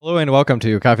Hello and welcome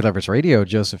to Coffee Lovers Radio.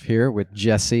 Joseph here with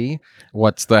Jesse.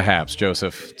 What's the haps,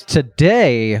 Joseph?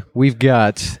 Today we've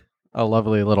got a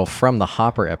lovely little From the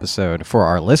Hopper episode for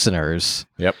our listeners.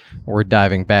 Yep. We're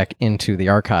diving back into the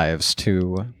archives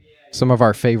to some of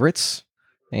our favorites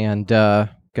and going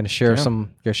to share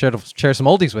some share some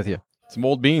oldies with you. Some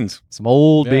old beans. Some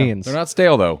old beans. They're not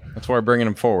stale, though. That's why we're bringing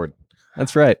them forward.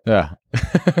 That's right. Yeah.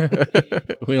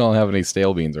 We don't have any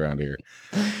stale beans around here.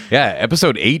 Yeah,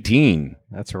 episode 18.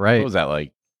 That's right. What was that,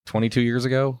 like 22 years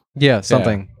ago? Yeah,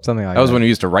 something like that. That was when we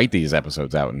used to write these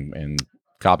episodes out and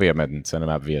copy them and send them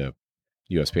out via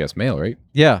USPS mail, right?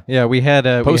 Yeah, we had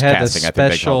a Postcasting, I think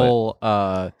they called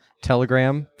special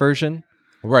Telegram version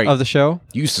Right. of the show.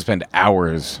 You used to spend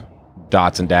hours,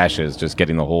 dots and dashes, just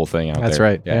getting the whole thing out there. That's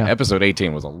right, yeah. Episode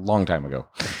 18 was a long time ago.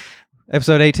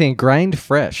 Episode 18, Grind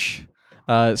Fresh.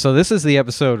 So this is the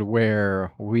episode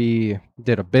where we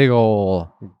did a big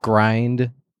ol' grind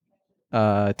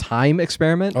time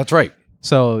experiment. That's right.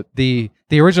 So the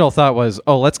original thought was,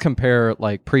 let's compare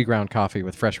like pre-ground coffee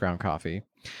with fresh ground coffee.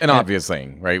 An obvious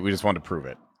thing, right? We just wanted to prove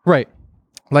it. Right.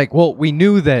 Like, well, we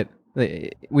knew at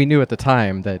the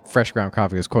time that fresh ground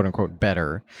coffee was quote unquote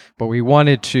better, but we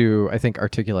wanted to, I think,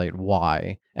 articulate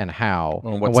why and how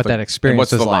and what that experience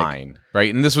what's is the like. line,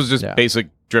 right? And this was just basic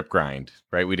drip grind,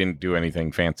 right? We didn't do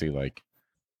anything fancy like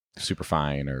super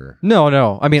fine or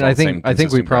No. I mean, I think we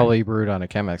consistent probably brewed on a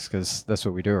Chemex because that's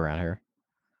what we do around here.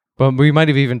 But we might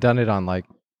have even done it on like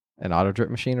an auto drip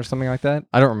machine or something like that.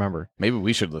 I don't remember. Maybe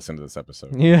we should listen to this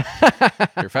episode. Yeah.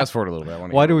 Here, fast forward a little bit. I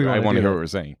Why do we I want want to to do hear that? what we're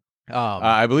saying.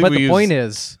 I believe but we the used- point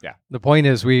is, Yeah. the point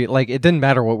is we like it didn't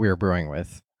matter what we were brewing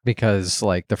with because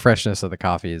like the freshness of the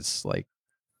coffee is like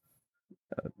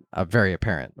very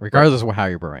apparent regardless of how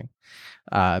you're brewing.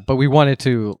 But we wanted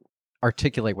to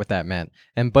articulate what that meant,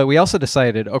 but we also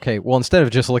decided, okay, well, instead of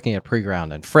just looking at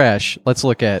pre-ground and fresh, let's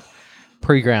look at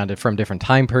pre-grounded from different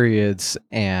time periods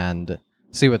and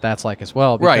see what that's like as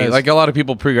well. Right. because- Like a lot of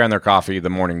people pre-grind their coffee the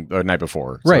morning or night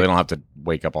before. So Right. they don't have to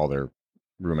wake up all their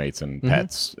roommates and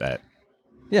pets at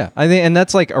Yeah, I think, and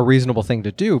that's like a reasonable thing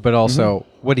to do. But also,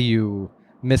 what are you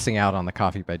missing out on the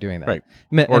coffee by doing that? Right.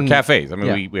 Mi- or and- cafes. I mean,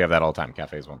 yeah. we have that all the time.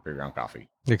 Cafes want pre-ground coffee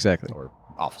Exactly. or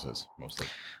offices mostly.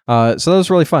 So that was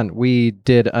really fun. We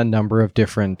did a number of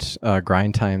different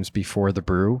grind times before the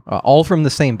brew, all from the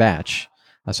same batch.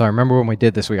 So I remember when we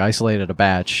did this, we isolated a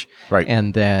batch, Right.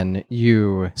 and then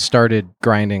you started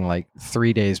grinding like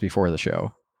 3 days before the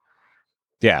show.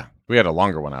 Yeah. We had a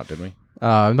longer one out, didn't we?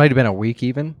 It might have been a week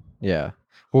even. Yeah.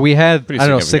 Well, we had, Pretty I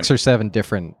don't know, significant. 6 or 7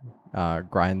 different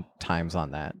grind times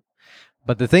on that.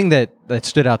 But the thing that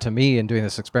stood out to me in doing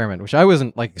this experiment, which I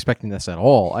wasn't like expecting this at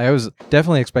all, I was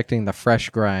definitely expecting the fresh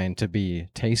grind to be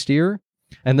tastier.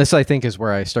 And this, I think, is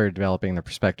where I started developing the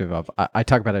perspective of, I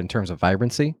talk about it in terms of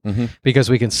vibrancy, because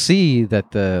we can see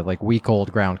that the like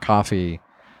week-old ground coffee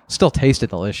still tasted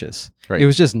delicious. Right. It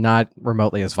was just not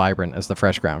remotely as vibrant as the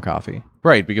fresh ground coffee.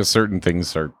 Right. Because certain things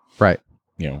start, Right.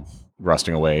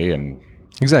 rusting away and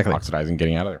Exactly. oxidizing,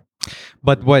 getting out of there.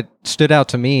 But what stood out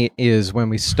to me is when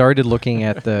we started looking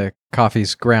at the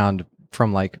coffee's ground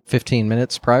from like 15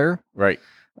 minutes prior Right.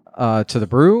 to the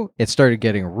brew, it started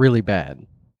getting really bad.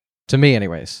 To me,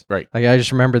 anyways. Right. Like I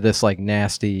just remember this like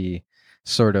nasty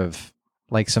sort of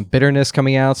like some bitterness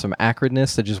coming out, some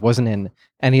acridness that just wasn't in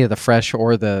any of the fresh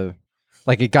or the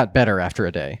like. It got better after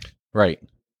a day, Right.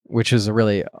 which is a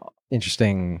really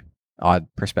interesting, odd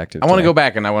perspective. I want to go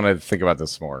back and I want to think about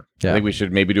this more. Yeah. I think we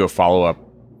should maybe do a follow-up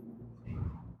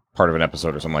part of an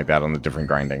episode or something like that on the different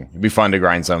grinding. It'd be fun to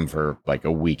grind some for like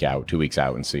a week out, 2 weeks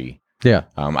out and see. Yeah.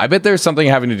 I bet there's something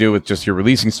having to do with just you're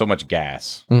releasing so much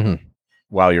gas hmm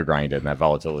while you're grinding and that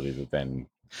volatility that then...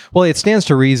 Well, it stands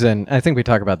to reason. I think we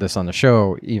talk about this on the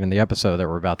show, even the episode that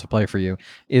we're about to play for you,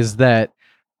 is that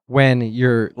when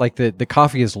you're like the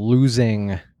coffee is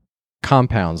losing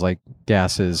compounds like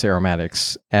gases,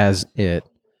 aromatics as it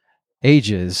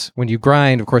ages. When you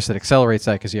grind, of course, it accelerates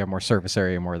that because you have more surface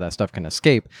area, more of that stuff can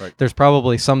escape. Right. There's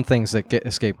probably some things that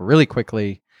escape really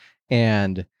quickly,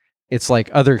 and it's like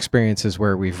other experiences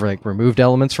where we've like removed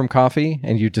elements from coffee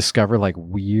and you discover like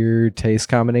weird taste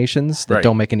combinations that Right.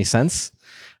 don't make any sense.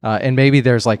 And maybe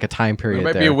there's like a time There period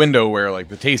might there. be a window where like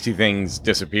the tasty things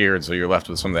disappeared, so you're left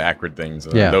with some of the acrid things,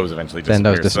 and Yeah. then those eventually Then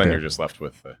disappear. those So disappear. then you're just left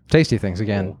with the Tasty things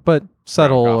again, but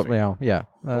subtle, coffee. yeah.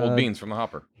 old beans from the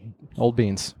hopper. Old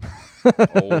beans.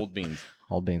 Old beans.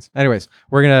 Old beans. Anyways,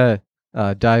 we're going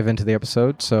to dive into the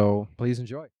episode, so please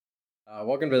enjoy.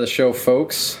 Welcome to the show,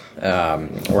 folks.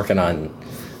 Working on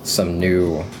some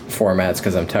new formats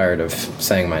because I'm tired of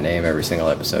saying my name every single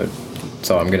episode.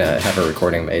 So I'm going to have a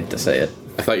recording made to say it.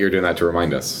 I thought you were doing that to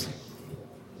remind us.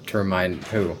 To remind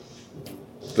who?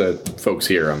 the folks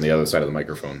here on the other side of the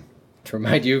microphone To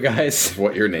remind you guys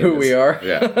what your name who is. we are.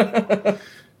 Yeah.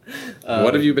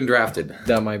 What have you been drafted?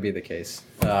 That might be the case.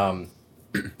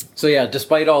 So yeah,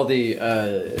 despite all the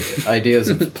ideas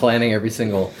of planning every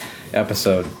single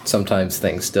episode, sometimes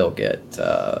things still get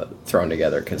thrown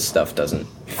together because stuff doesn't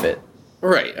fit.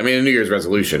 Right. I mean, a New Year's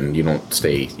resolution, you don't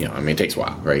stay, it takes a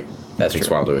while, right? That's it takes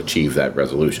true. a while to achieve that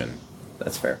resolution.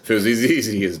 That's fair. If it was as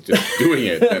easy as just doing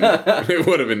it, then it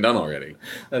would have been done already.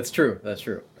 That's true.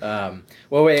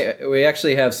 Well, we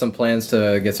actually have some plans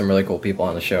to get some really cool people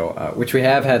on the show, which we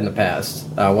have had in the past.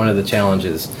 One of the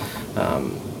challenges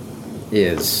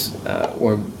is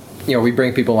when we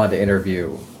bring people on to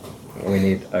interview, we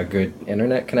need a good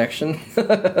internet connection,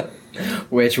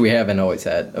 which we haven't always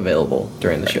had available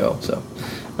during the show. So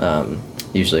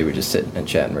usually we just sit and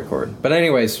chat and record. But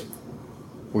anyways,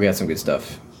 we got some good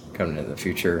stuff coming in the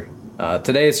future.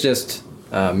 Today it's just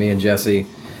me and Jesse.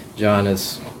 John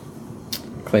is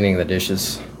cleaning the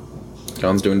dishes.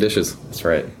 John's doing dishes. That's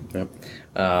right. Yep.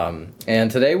 And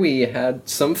today we had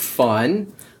some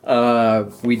fun.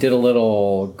 We did a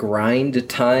little grind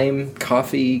time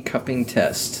coffee cupping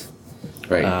test.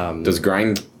 Right. Does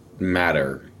grind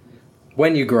matter?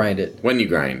 When you grind it. When you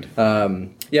grind.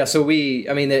 Yeah, so I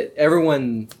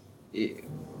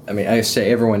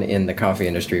say everyone in the coffee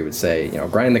industry would say,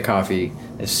 grind the coffee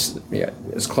as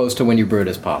close to when you brew it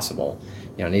as possible.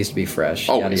 It needs to be fresh,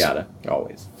 Always. yada, yada,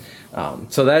 always.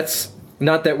 So that's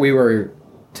not that we were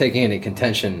taking any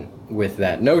contention with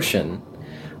that notion,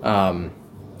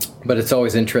 but it's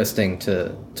always interesting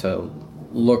to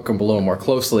look a little more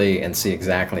closely and see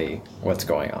exactly what's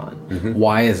going on. Mm-hmm.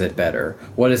 Why is it better?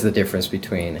 What is the difference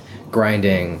between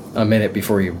grinding a minute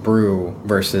before you brew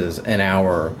versus an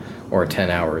hour or 10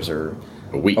 hours or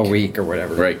A week. or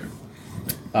whatever? Right.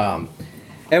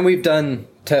 And we've done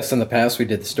tests in the past. We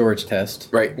did the storage test,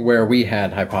 Right. where we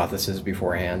had hypotheses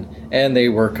beforehand, and they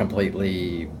were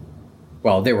they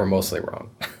were mostly wrong.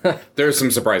 There's some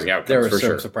surprising outcomes There were for some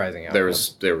sure. surprising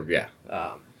outcomes. Yeah.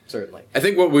 Certainly. I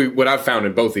think what I've found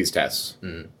in both these tests,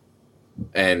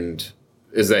 and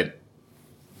is that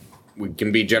we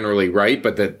can be generally right,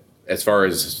 but that as far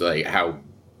as like how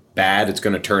bad it's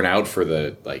going to turn out for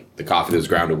the coffee that was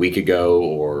ground a week ago,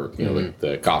 or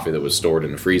the coffee that was stored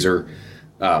in the freezer,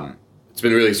 it's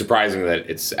been really surprising that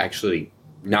it's actually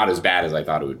not as bad as I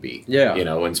thought it would be. Yeah.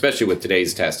 And especially with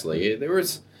today's test,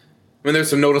 there's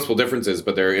some noticeable differences,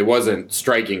 but it wasn't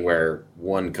striking where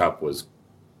one cup was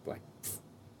like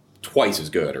twice as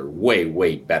good or way,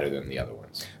 way better than the other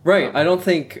ones. Right. I don't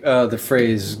think the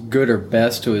phrase "good" or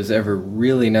 "best" was ever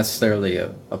really necessarily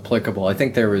applicable. I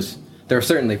think there were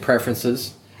certainly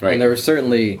preferences, Right. and there were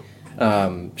certainly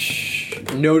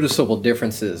noticeable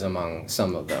differences among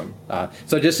some of them.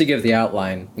 So just to give the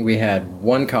outline, we had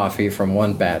one coffee from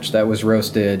one batch that was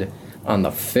roasted on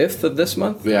the 5th of this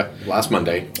month. Yeah, last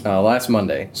Monday. Last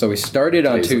Monday. So we started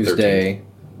on Today's the Tuesday.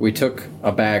 We took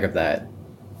a bag of that,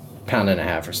 pound and a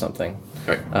half or something.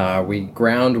 Right. We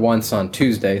ground once on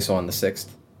Tuesday, so on the 6th.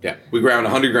 Yeah, we ground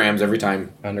 100 grams every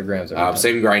time. 100 grams every time.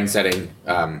 Same grind setting.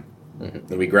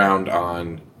 Then we ground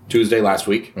on Tuesday last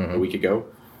week, a week ago.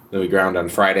 Then we ground on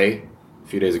Friday, a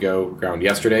few days ago. Ground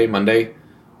yesterday, Monday.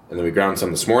 And then we ground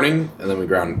some this morning. And then we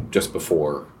ground just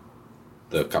before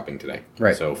the cupping today.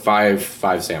 Right. So five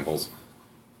samples.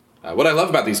 What I love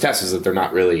about these tests is that they're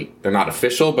not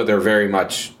official, but they're very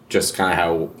much just kind of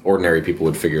how ordinary people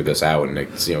would figure this out, and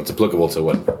it's applicable to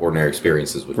what ordinary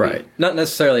experiences would Right. Not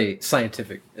necessarily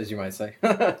scientific, as you might say. be.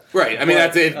 Right. I mean,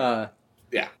 that's it.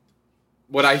 Yeah.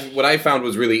 What I found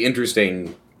was really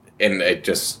interesting, and it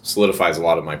just solidifies a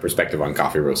lot of my perspective on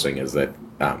coffee roasting, is that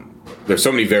there's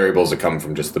so many variables that come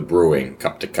from just the brewing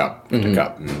cup to cup to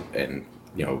cup, and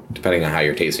depending on how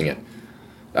you're tasting it.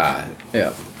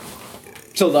 Yeah.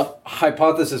 So the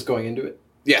hypothesis going into it,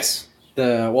 Yes.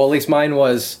 at least mine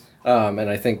was, and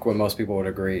I think what most people would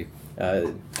agree,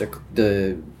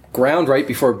 the ground right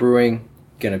before brewing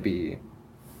gonna be,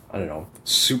 I don't know,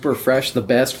 super fresh, the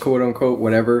best, quote unquote,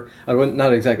 whatever. I'm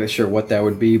not exactly sure what that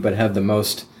would be, but have the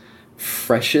most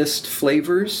freshest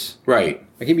flavors. Right.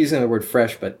 I keep using the word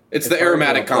fresh, but It's the hard to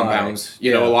aromatic apply. compounds.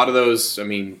 A lot of those, I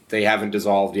mean, they haven't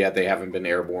dissolved yet. They haven't been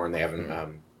airborne. They haven't.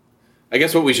 I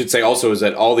guess what we should say also is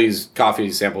that all these coffee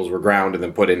samples were ground and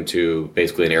then put into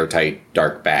basically an airtight,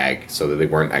 dark bag so that they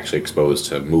weren't actually exposed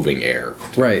to moving air.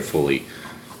 To Right. Fully,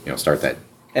 start that.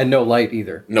 And no light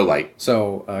either. No light.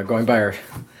 So going by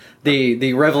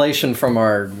the revelation from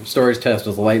our storage test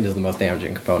was light is the most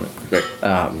damaging component. Right.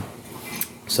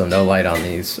 So no light on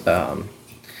these.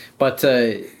 But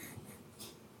I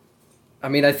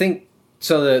mean, I think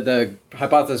so. The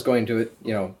hypothesis going to it,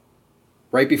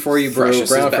 right before you brew, Freshest is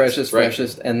ground best, freshest, right.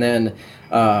 freshest, and then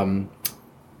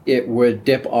it would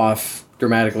dip off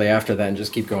dramatically after that and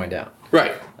just keep going down.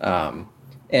 Right.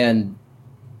 And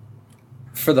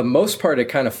for the most part, it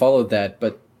kind of followed that,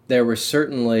 but there were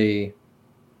certainly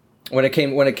when it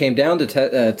came down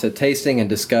to tasting and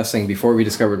discussing before we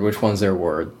discovered which ones there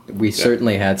were, we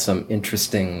certainly had some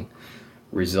interesting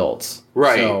results.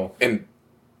 Right. So And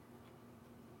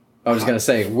I was going to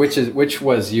say, which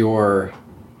was your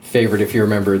favorite, if you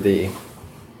remember the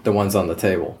ones on the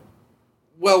table?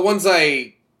 well,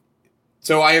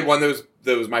 so I had one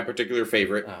that was my particular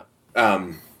favorite.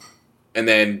 And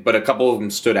then, but a couple of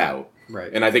them stood out.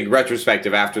 Right. And I think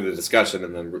retrospective after the discussion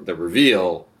and then the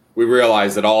reveal, we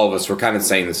realized that all of us were kind of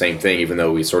saying the same thing, even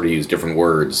though we sort of used different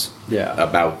words Yeah.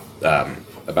 about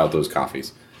those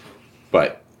coffees.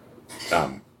 But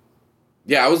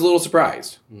yeah, I was a little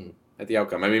surprised at the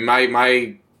outcome. I mean,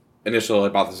 my initial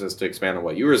hypothesis, to expand on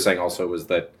what you were saying also, was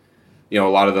that a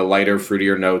lot of the lighter,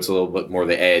 fruitier notes, a little bit more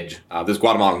the edge. This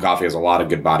Guatemalan coffee has a lot of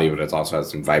good body, but it also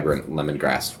has some vibrant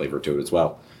lemongrass flavor to it as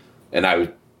well. And I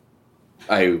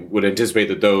would anticipate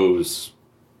that those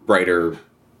brighter,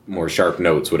 more sharp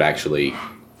notes would actually,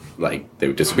 they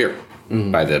would disappear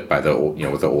by the old,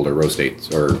 with the older roast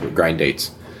dates or grind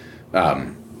dates,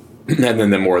 and then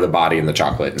the more of the body and the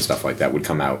chocolate and stuff like that would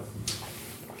come out,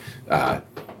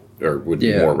 or would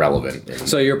be more relevant.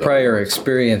 So your prior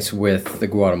experience with the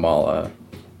Guatemala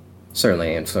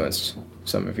certainly influenced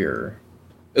some of your...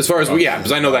 As far as,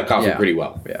 because I know that coffee pretty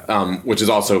well. Yeah. Which is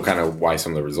also kind of why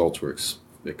some of the results were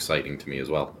exciting to me as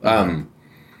well.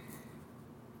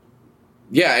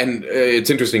 Yeah, and it's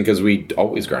interesting because we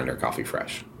always grind our coffee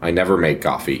fresh. I never make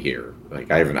coffee here.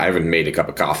 I haven't made a cup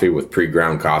of coffee with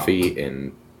pre-ground coffee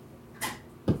in,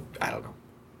 I don't know,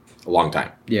 a long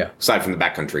time. Yeah. Aside from the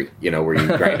backcountry, where you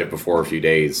grind it before a few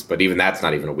days, but even that's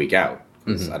not even a week out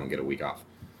because I don't get a week off.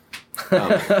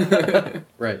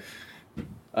 Right.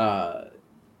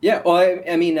 Yeah. Well,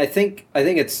 I mean, I think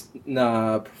it's.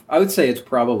 I would say it's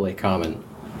probably common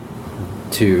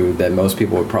that most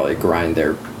people would probably grind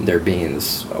their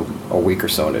beans a week or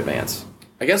so in advance.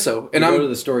 I guess so. And You I'm go to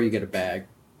the store, you get a bag.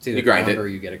 It's either You grind ground it. or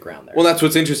you get it ground there. Well, that's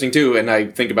what's interesting too, and I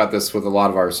think about this with a lot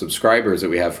of our subscribers that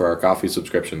we have for our coffee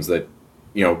subscriptions. That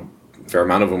a fair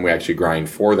amount of them we actually grind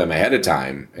for them ahead of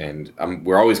time, and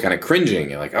we're always kind of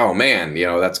cringing, like, oh man,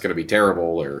 that's going to be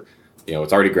terrible, or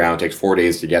it's already ground, takes 4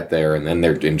 days to get there, and then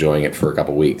they're enjoying it for a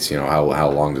couple weeks. How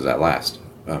long does that last?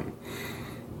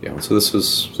 So this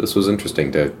was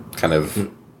interesting to kind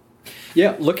of.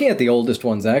 Yeah, looking at the oldest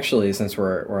ones, actually, since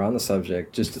we're on the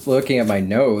subject, just looking at my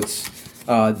notes,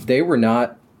 they were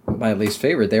not my least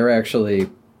favorite. They were actually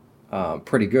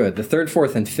pretty good. The third,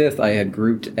 fourth, and fifth I had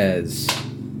grouped as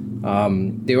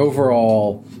the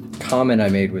overall comment I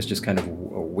made was just kind of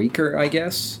weaker, I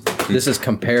guess. This is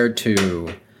compared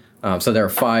to. So there are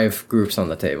 5 groups on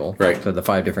the table. Right. So the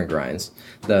 5 different grinds.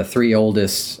 The 3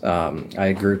 oldest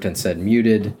I grouped and said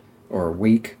muted or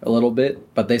weak a little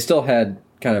bit, but they still had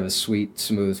kind of a sweet,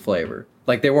 smooth flavor.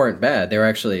 They weren't bad. They were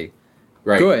actually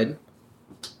good,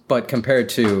 but compared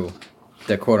to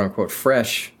the quote-unquote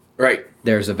fresh,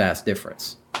 there's a vast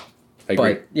difference. I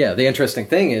agree. But yeah, the interesting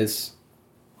thing is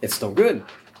it's still good.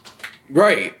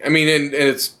 Right. I mean, and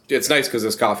it's nice because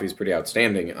this coffee is pretty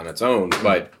outstanding on its own,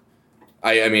 but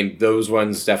I mean, those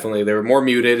ones definitely, they were more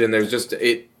muted, and there's just,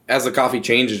 as the coffee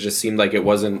changed, it just seemed like it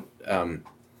wasn't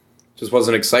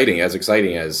exciting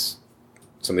as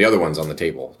some of the other ones on the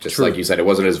table. Just True. like you said, it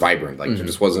wasn't as vibrant, there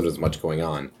just wasn't as much going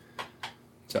on.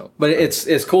 So, but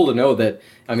it's cool to know that,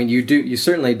 I mean, you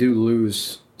certainly do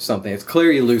lose something. It's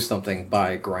clear you lose something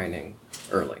by grinding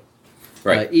early.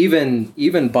 Right.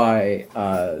 Even by,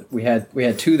 we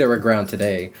had 2 that were ground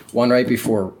today, one right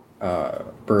before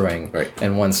brewing,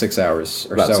 and 1 6 hours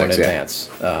or About so in 6, yeah. advance.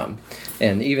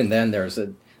 And even then,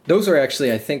 those are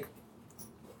actually, I think,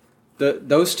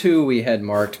 those 2 we had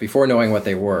marked before knowing what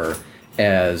they were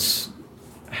as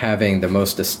having the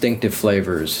most distinctive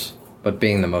flavors, but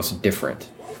being the most different.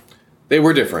 They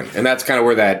were different, and that's kind of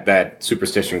where that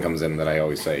superstition comes in that I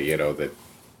always say, that,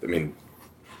 I mean,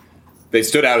 they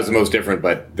stood out as the most different,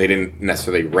 but they didn't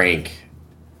necessarily rank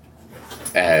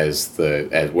as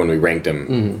when we ranked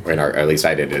them, or at least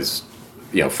I did, as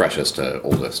freshest to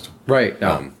oldest. Right.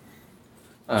 No.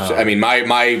 So, I mean,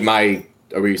 my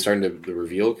are we starting the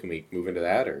reveal? Can we move into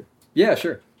that, or? Yeah,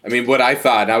 sure. I mean, what I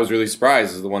thought, and I was really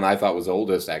surprised, is the one I thought was the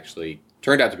oldest actually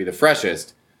turned out to be the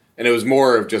freshest, and it was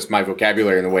more of just my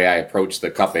vocabulary and the way I approached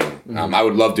the cupping. I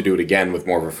would love to do it again with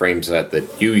more of a frame set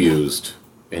that you used,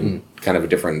 and kind of a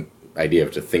different idea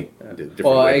to think, different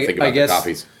way to think about I guess the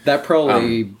coffees. that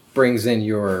probably brings in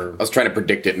your I was trying to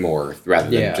predict it more rather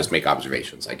than Yeah. just make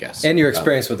observations, I guess. and your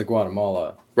experience with the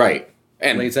Guatemala. Right.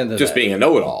 And leads into just that. being a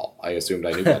know-it-all, I assumed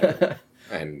I knew better.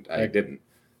 And I didn't.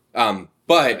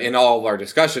 But in all of our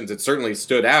discussions, it certainly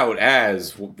stood out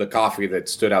as the coffee that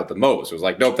stood out the most. It was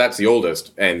like, nope, that's the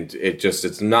oldest. And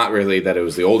it's not really that it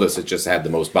was the oldest, it just had the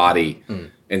most body.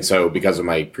 And so because of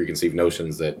my preconceived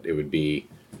notions that it would be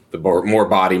the more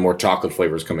body, more chocolate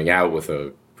flavors coming out with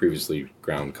a previously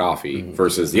ground coffee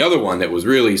versus the other one that was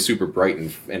really super bright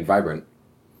and vibrant.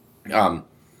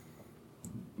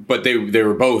 But they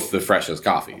were both the freshest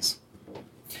coffees.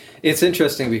 It's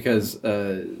interesting because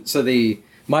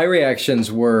my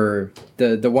reactions were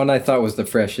the one I thought was the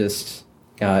freshest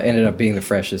ended up being the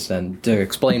freshest, and to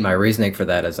explain my reasoning for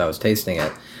that as I was tasting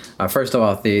it, first of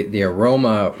all, the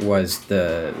aroma was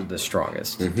the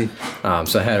strongest.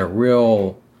 So it had a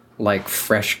real like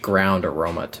fresh ground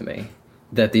aroma to me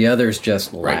that the others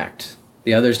just lacked.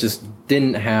 The others just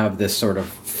didn't have this sort of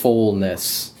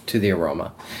fullness to the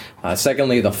aroma.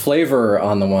 Secondly, the flavor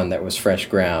on the one that was fresh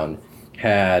ground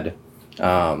had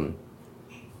a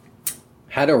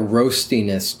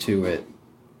roastiness to it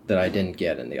that I didn't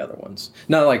get in the other ones.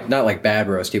 Not like bad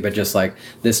roasty, but just like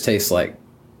this tastes like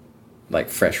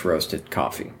fresh roasted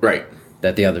coffee. Right.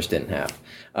 That the others didn't have.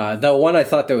 The one I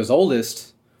thought that was oldest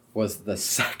was the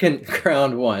second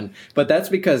ground one, but that's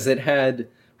because it had.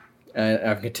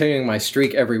 I'm continuing my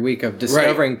streak every week of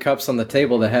discovering cups on the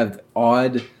table that have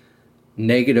odd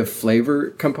negative flavor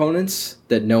components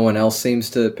that no one else seems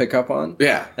to pick up on.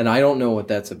 Yeah. And I don't know what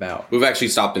that's about. We've actually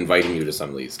stopped inviting you to some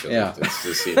of these. Yeah. It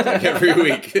just seems like every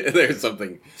week there's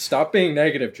something. Stop being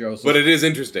negative, Joseph. But it is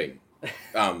interesting.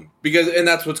 Because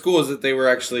that's what's cool is that they were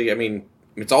actually,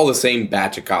 it's all the same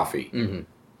batch of coffee.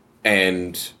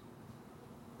 And,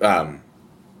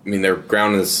 they're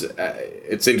ground this.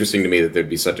 It's interesting to me that there'd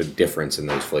be such a difference in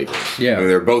those flavors. Yeah.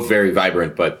 They're both very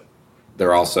vibrant, but they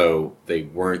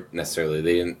weren't necessarily,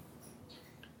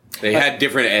 they had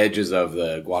different edges of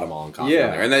the Guatemalan coffee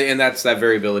in there. And that's that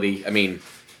variability.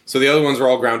 So the other ones were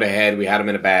all ground ahead. We had them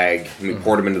in a bag, and we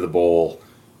poured them into the bowl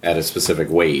at a specific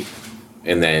weight.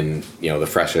 And then, the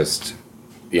freshest,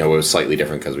 it was slightly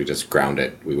different because we just ground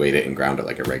it. We weighed it and ground it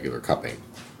like a regular cupping.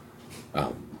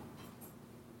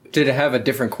 Did it have a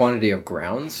different quantity of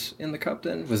grounds in the cup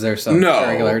then? Was there some No.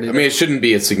 irregularity there? It shouldn't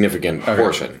be a significant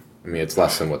portion. It's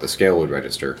less than what the scale would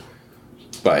register.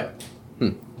 But,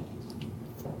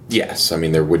 yes,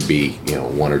 there would be,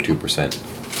 1 or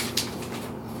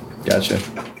 2%. Gotcha.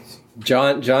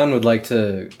 John would like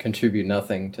to contribute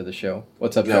nothing to the show.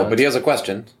 What's up, John? No, but he has a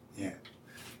question. Yeah.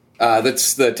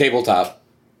 That's the tabletop.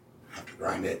 Have to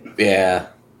grind it. Yeah.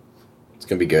 It's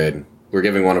going to be good. We're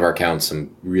giving one of our counts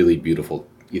some really beautiful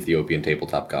Ethiopian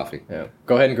tabletop coffee. Yeah.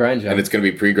 Go ahead and grind, John. And it's going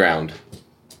to be pre-ground.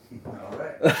 All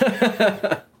right.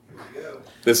 Here we go.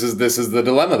 This is the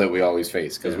dilemma that we always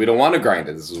face because we don't want to grind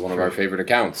it. This is one of our favorite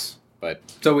accounts. But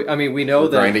So, we know we're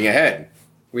that grinding ahead.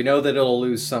 we know that it'll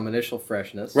lose some initial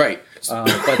freshness. Right.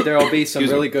 But there'll be some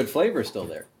Excuse me. really good flavor still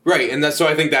there. Right, and so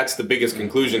I think that's the biggest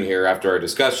conclusion here after our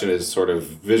discussion is sort of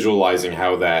visualizing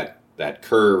how that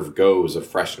curve goes of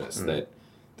freshness. That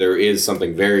there is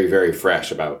something very, very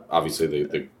fresh about obviously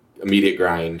the immediate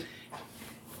grind.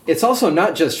 It's also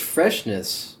not just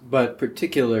freshness, but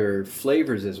particular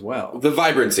flavors as well. The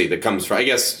vibrancy that comes from, I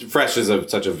guess, fresh is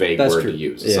such a vague That's word true. to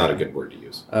use. It's Yeah. not a good word to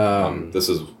use. This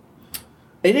is.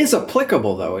 It is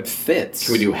applicable though. It fits.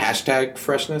 Can we do hashtag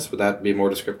freshness? Would that be more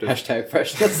descriptive? hashtag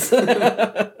freshness? I'm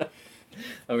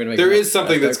gonna make There it is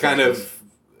something hashtag that's kind freshness.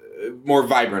 of more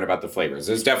vibrant about the flavors.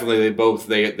 There's definitely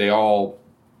they all.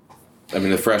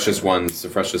 The freshest ones, the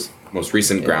freshest, most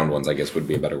recent ground ones, I guess would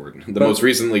be a better word. The most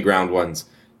recently ground ones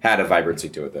had a vibrancy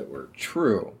to it that were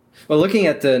True. Well, looking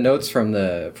at the notes from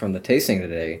the tasting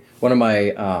today, one of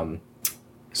my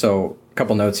so a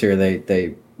couple notes here.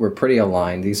 They were pretty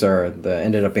aligned. These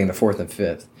ended up being the fourth and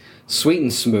fifth. Sweet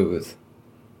and smooth,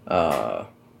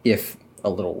 if a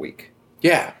little weak.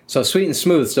 Yeah. So sweet and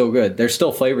smooth, still good. There's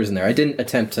still flavors in there. I didn't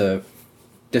attempt to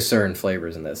discern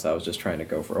flavors in this. I was just trying to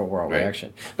go for overall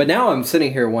reaction. But now I'm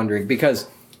sitting here wondering because,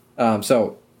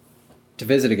 so to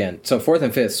visit again. So fourth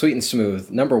and fifth, sweet and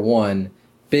smooth. Number one,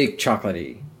 big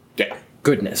chocolatey Yeah.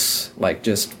 goodness, like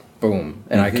just boom.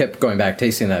 And I kept going back,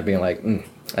 tasting that, being like,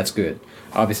 that's good.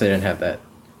 Obviously, I didn't have that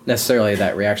necessarily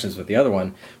that reactions with the other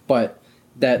one, but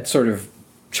that sort of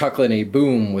chocolatey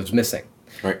boom was missing.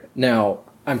 Right. Now,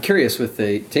 I'm curious with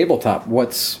the tabletop,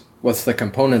 what's the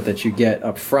component that you get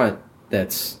up front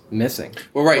that's missing?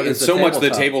 Well, right. What is It's the so much the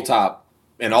tabletop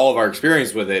and all of our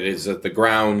experience with it is that the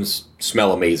grounds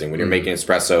smell amazing when you're making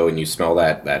espresso and you smell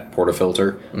that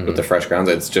portafilter with the fresh grounds.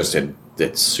 It's just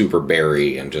it's super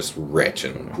berry and just rich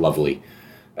and lovely.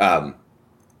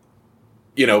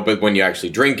 You know, but when you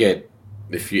actually drink it,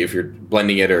 if you're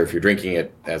blending it or if you're drinking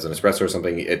it as an espresso or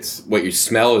something, it's what you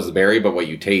smell is the berry, but what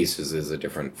you taste is a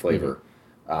different flavor.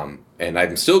 And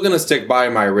I'm still going to stick by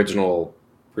my original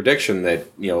prediction that,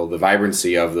 you know, the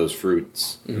vibrancy of those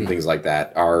fruits and things like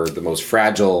that are the most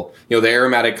fragile, you know, the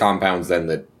aromatic compounds then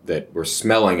that we're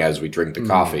smelling as we drink the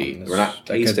coffee. We're not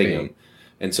tasting them.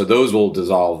 And so those will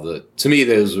dissolve to me,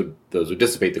 those would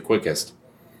dissipate the quickest.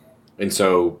 And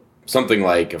so something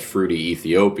like a fruity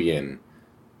Ethiopian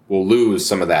will lose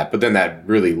some of that, but then that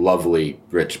really lovely,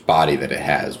 rich body that it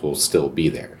has will still be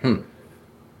there.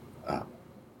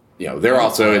 You know,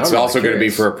 it's also going to be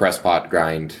for a press pot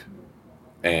grind,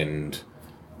 and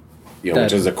you know,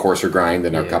 which is a coarser grind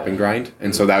than our cupping grind,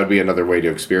 and so that would be another way to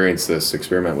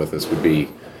experiment with this would be,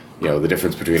 you know, the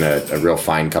difference between a real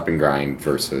fine cupping grind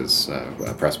versus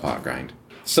a press pot grind.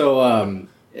 So,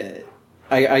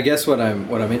 I guess what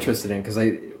I'm interested in, because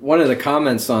one of the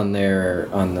comments on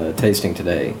the tasting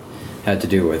today had to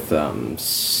do with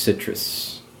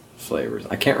citrus flavors.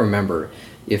 I can't remember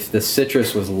if the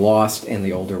citrus was lost in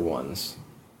the older ones,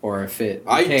 or if it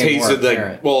became I tasted more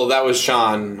apparent. that was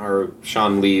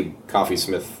Sean Lieb, Coffee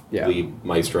Smith Lieb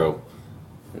Maestro,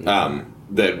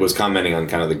 that was commenting on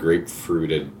kind of the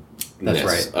grapefruitedness That's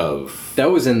right. of that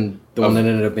was in the one that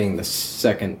ended up being the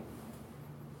second.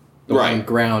 The one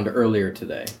ground earlier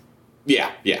today.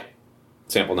 Yeah.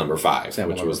 Sample number 5,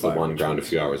 which was the one ground a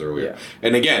few hours earlier. Yeah.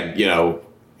 And again, you know,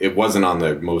 it wasn't on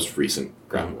the most recent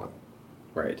ground one.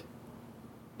 Right.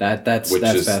 That's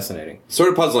fascinating. Sort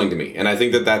of puzzling to me, and I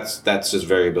think that's just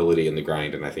variability in the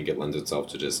grind, and I think it lends itself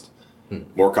to just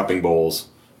more cupping bowls,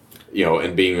 you know,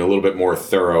 and being a little bit more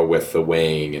thorough with the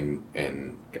weighing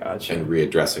and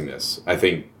readdressing this. I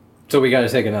think. So we got to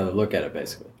take another look at it,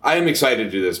 basically. I am excited to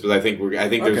do this, but I think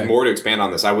there's more to expand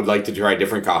on this. I would like to try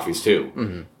different coffees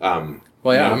too.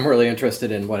 Well, yeah, I'm really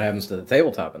interested in what happens to the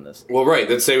tabletop in this. Well, right.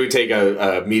 Let's say we take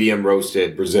a medium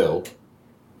roasted Brazil,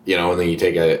 you know, and then you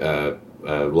take a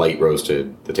light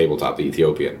roasted, the tabletop, the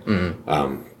Ethiopian.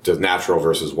 Does natural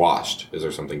versus washed? Is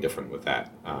there something different with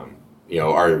that? You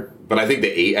know, but I think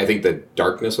the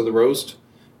darkness of the roast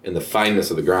and the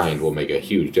fineness of the grind will make a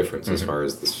huge difference as far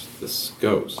as this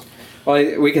goes.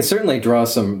 Well, we can certainly draw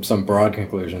some broad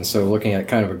conclusions. So looking at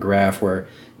kind of a graph where,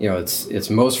 you know, it's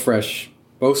most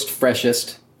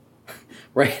freshest,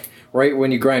 right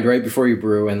when you grind, right before you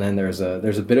brew, and then there's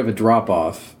a bit of a drop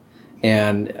off,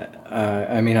 and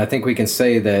I mean, I think we can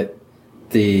say that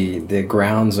the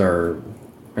grounds are,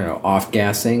 you know, off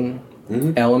gassing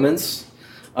elements,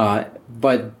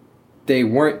 but they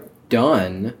weren't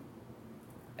done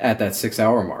at that 6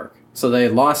 hour mark, so they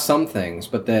lost some things,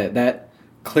 but that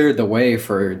cleared the way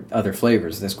for other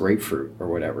flavors, this grapefruit or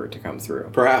whatever, to come through.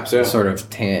 Perhaps, yeah. Sort of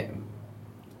tannic,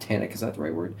 is that the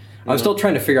right word? I was still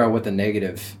trying to figure out what the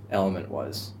negative element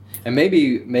was. And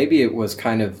maybe it was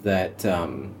kind of that,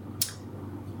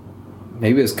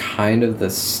 maybe it was kind of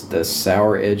the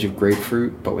sour edge of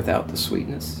grapefruit, but without the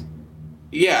sweetness.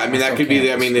 Yeah, I mean, that could be,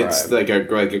 it's like a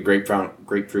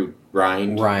grapefruit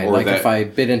rind. Rind, like if I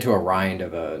bit into a rind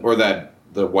of a... Or the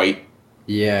white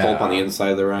pulp on the inside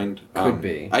of the rind. Could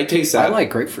be. I taste that. I like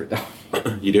grapefruit,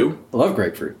 though. You do? I love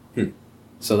grapefruit.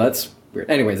 So that's weird.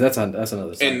 Anyways, that's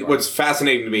another thing. And what's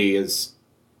fascinating to me is,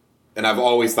 and I've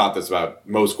always thought this about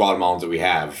most Guatemalans that we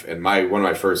have, and one of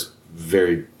my first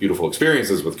very beautiful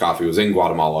experiences with coffee was in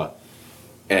Guatemala,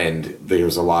 and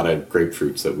there's a lot of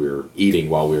grapefruits that we were eating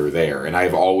while we were there. And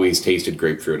I've always tasted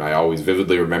grapefruit, and I always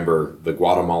vividly remember the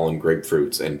Guatemalan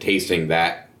grapefruits and tasting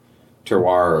that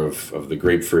terroir of the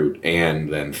grapefruit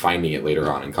and then finding it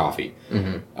later on in coffee.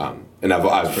 And I've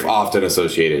often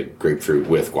associated grapefruit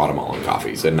with Guatemalan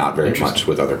coffees and not very much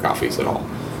with other coffees at all.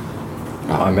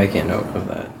 I'm making a note of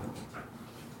that.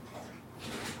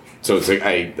 So it's like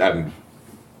I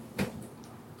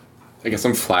guess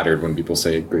I'm flattered when people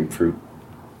say grapefruit.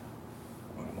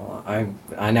 Well,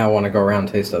 I now want to go around and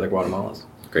taste other Guatemalas.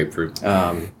 Grapefruit.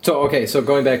 So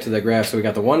going back to the graph, so we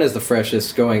got the 1 is the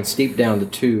freshest, going steep down to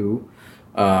 2,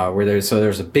 where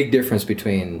there's a big difference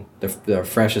between the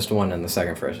freshest one and the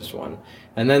second freshest one,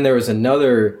 and then there was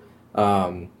another.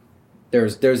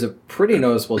 There's a pretty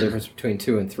noticeable difference between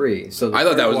 2 and 3. So I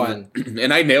thought that was one,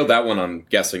 and I nailed that one on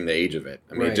guessing the age of it.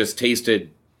 I mean, It just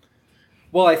tasted.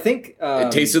 Well, I think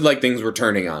it tasted like things were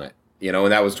turning on it, you know,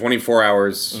 and that was 24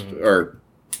 hours, or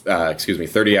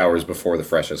 30 hours before the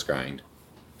freshest grind.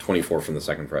 24 from the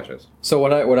second freshest. So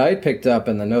what I picked up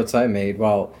in the notes I made,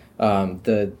 well,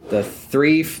 The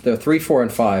 3, 4,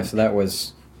 and 5. So that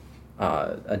was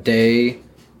a day,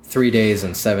 3 days,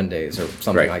 and 7 days, or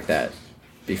something Right. like that,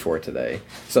 before today.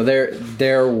 So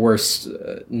there were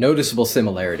noticeable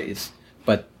similarities,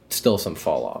 but still some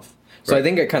fall off. So I Right.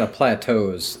 think it kind of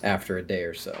plateaus after a day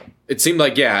or so. It seemed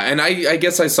like, yeah, and I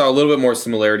guess I saw a little bit more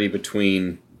similarity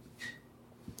between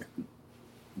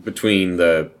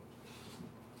the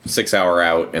 6-hour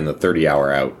out and the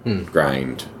 30-hour out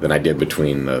grind than I did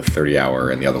between the 30-hour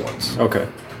and the other ones. Okay.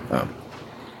 Um,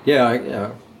 Yeah,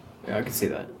 I can see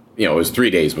that. It was 3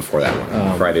 days before that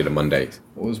one, Friday to Monday.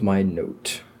 What was my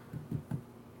note?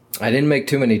 I didn't make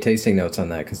too many tasting notes on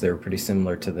that because they were pretty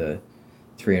similar to the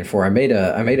 3 and 4. I made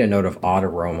a note of odd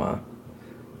aroma,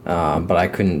 but I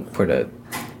couldn't put a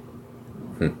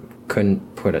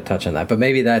touch on that. But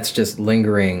maybe that's just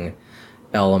lingering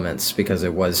elements because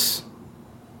it was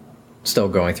still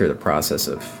going through the process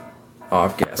of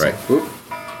off gassing. Right. Oop.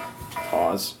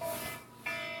 Pause.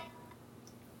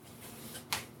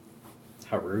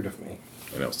 How rude of me.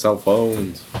 Cell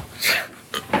phones.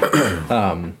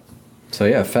 So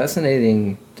yeah,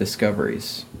 fascinating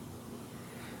discoveries.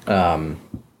 Well,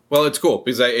 it's cool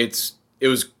because it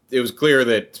was clear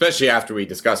that, especially after we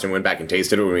discussed and went back and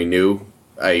tasted it when we knew,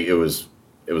 it was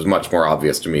much more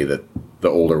obvious to me that the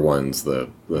older ones, the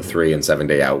 3 and 7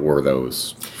 day out, were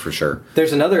those for sure.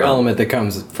 There's another element that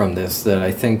comes from this that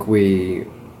I think we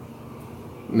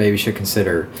maybe should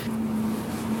consider.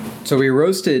 So we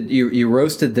roasted you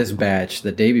roasted this batch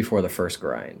the day before the first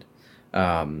grind.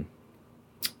 I'm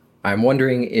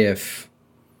wondering if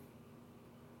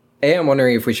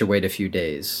we should wait a few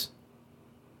days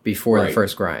before the Right.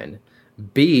 first grind.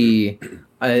 B,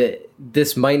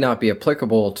 this might not be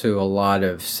applicable to a lot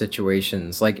of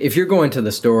situations. Like if you're going to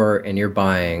the store and you're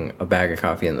buying a bag of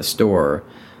coffee in the store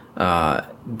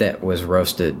that was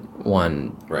roasted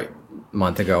 1 Right.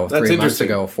 month ago, That's 3 months interesting.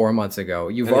 ago, 4 months ago,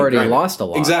 you've And then already grind it. lost a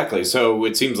lot. Exactly. So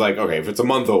it seems like, okay, if it's a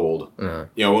month old,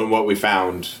 and what we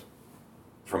found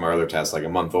from our other tests, like a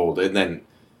month old, and then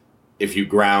if you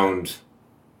ground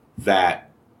that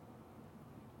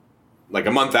like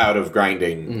a month out of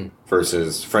grinding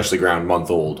versus freshly ground month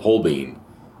old whole bean,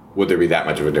 would there be that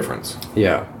much of a difference?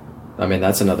 Yeah, I mean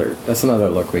that's another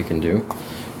look we can do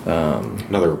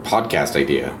Another podcast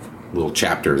idea, little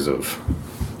chapters of.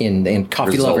 in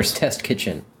Coffee Results. Lovers Test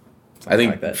Kitchen. I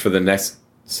think like that. for the next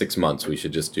 6 months we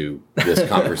should just do this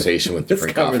conversation with This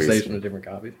different conversation coffees. with different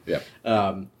coffees. Yeah.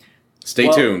 Stay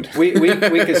Well, tuned. we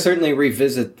could certainly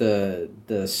revisit the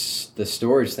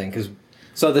storage thing because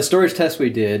so the storage test we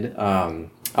did.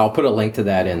 I'll put a link to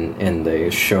that in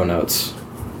the show notes,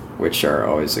 which are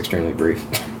always extremely brief.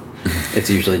 It's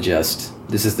usually just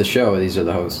this is the show. These are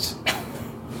the hosts.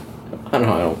 I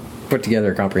don't put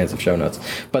together comprehensive show notes.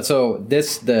 But so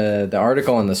the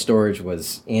article on the storage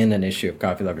was in an issue of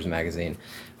Coffee Lovers magazine.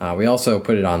 We also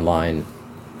put it online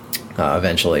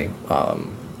eventually.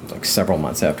 Like several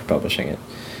months after publishing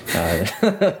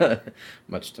it,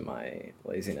 much to my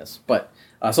laziness. But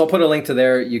so I'll put a link to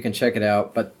there. You can check it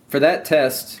out. But for that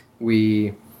test,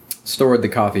 we stored the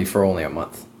coffee for only a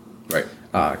month, Right.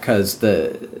 because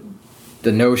the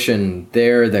notion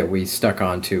there that we stuck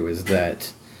onto is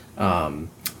that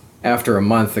after a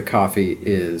month, the coffee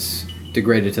is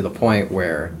degraded to the point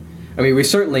where, I mean, we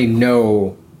certainly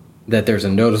know that there's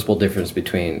a noticeable difference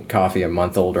between coffee a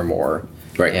month old or more.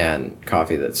 Right. And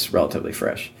coffee that's relatively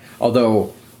fresh.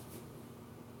 Although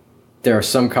there are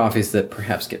some coffees that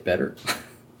perhaps get better.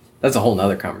 That's a whole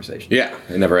nother conversation. Yeah,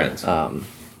 it never ends.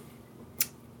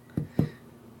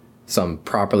 Some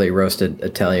properly roasted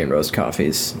Italian roast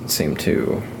coffees seem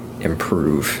to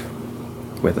improve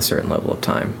with a certain level of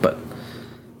time. But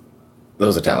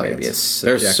Those may be a Italians.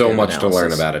 There's subjective so much to learn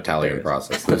analysis. about Italian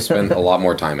process. They've spent a lot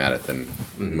more time at it than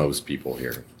most people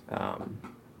here.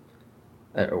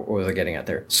 what was I getting at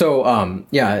there? So,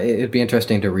 yeah, it'd be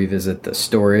interesting to revisit the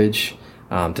storage,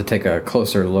 to take a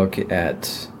closer look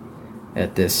at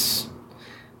this.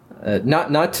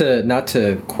 Not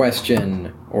to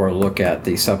question or look at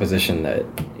the supposition that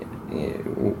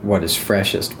what is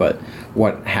freshest, but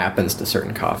what happens to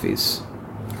certain coffees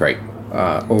Right.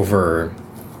 over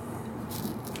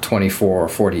 24,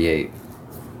 48,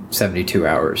 72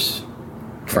 hours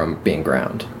from being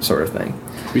ground, sort of thing.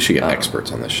 We should get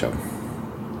experts on this show.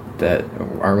 That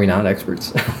are we not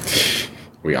experts?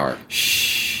 We are.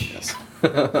 Shh. Yes.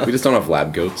 We just don't have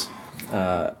lab goats.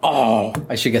 Oh,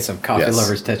 I should get some Coffee Yes.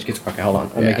 Lovers Test Kits. Okay, hold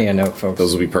on. I'm Yeah. making a note, folks.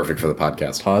 Those will be perfect for the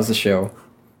podcast. Pause the show.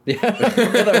 Yeah,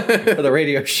 for the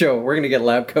radio show. We're going to get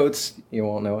lab coats. You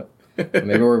won't know it.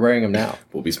 Maybe we're wearing them now.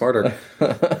 We'll be smarter.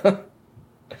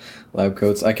 Lab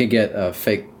coats. I could get a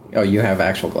fake... Oh, you have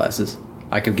actual glasses.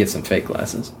 I could get some fake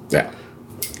glasses. Yeah.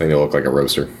 Then you'll look like a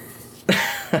roaster.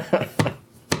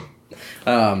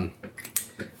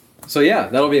 So yeah,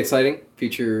 that'll be exciting.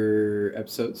 Future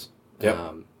episodes.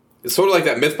 Yep. It's sort of like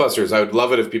that Mythbusters. I would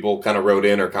love it if people kind of wrote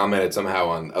in or commented somehow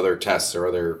on other tests or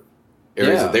other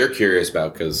areas that they're curious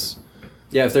about, because...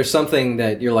 Yeah, if there's something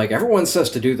that you're like, everyone says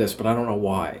to do this, but I don't know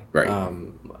why. Right.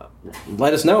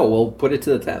 Let us know. We'll put it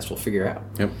to the test. We'll figure it out.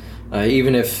 Yep.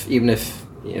 Even if you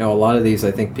know, a lot of these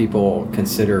I think people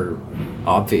consider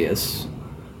obvious,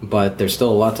 but there's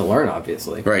still a lot to learn,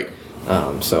 obviously. Right.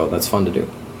 So that's fun to do.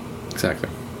 Exactly.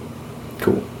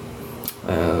 Cool.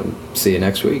 See you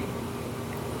next week.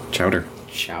 Chowder.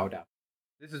 Chowder.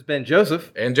 This has been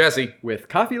Joseph And Jesse. with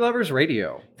Coffee Lovers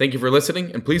Radio. Thank you for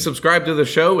listening, and please subscribe to the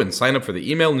show and sign up for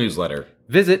the email newsletter.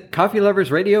 Visit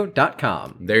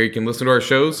coffeeloversradio.com. There you can listen to our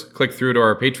shows, click through to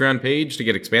our Patreon page to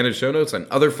get expanded show notes and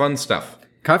other fun stuff.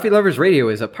 Coffee Lovers Radio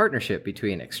is a partnership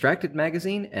between Extracted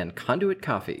Magazine and Conduit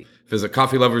Coffee. Visit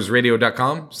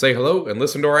coffeeloversradio.com, say hello, and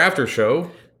listen to our after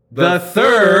show, The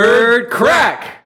Third Crack!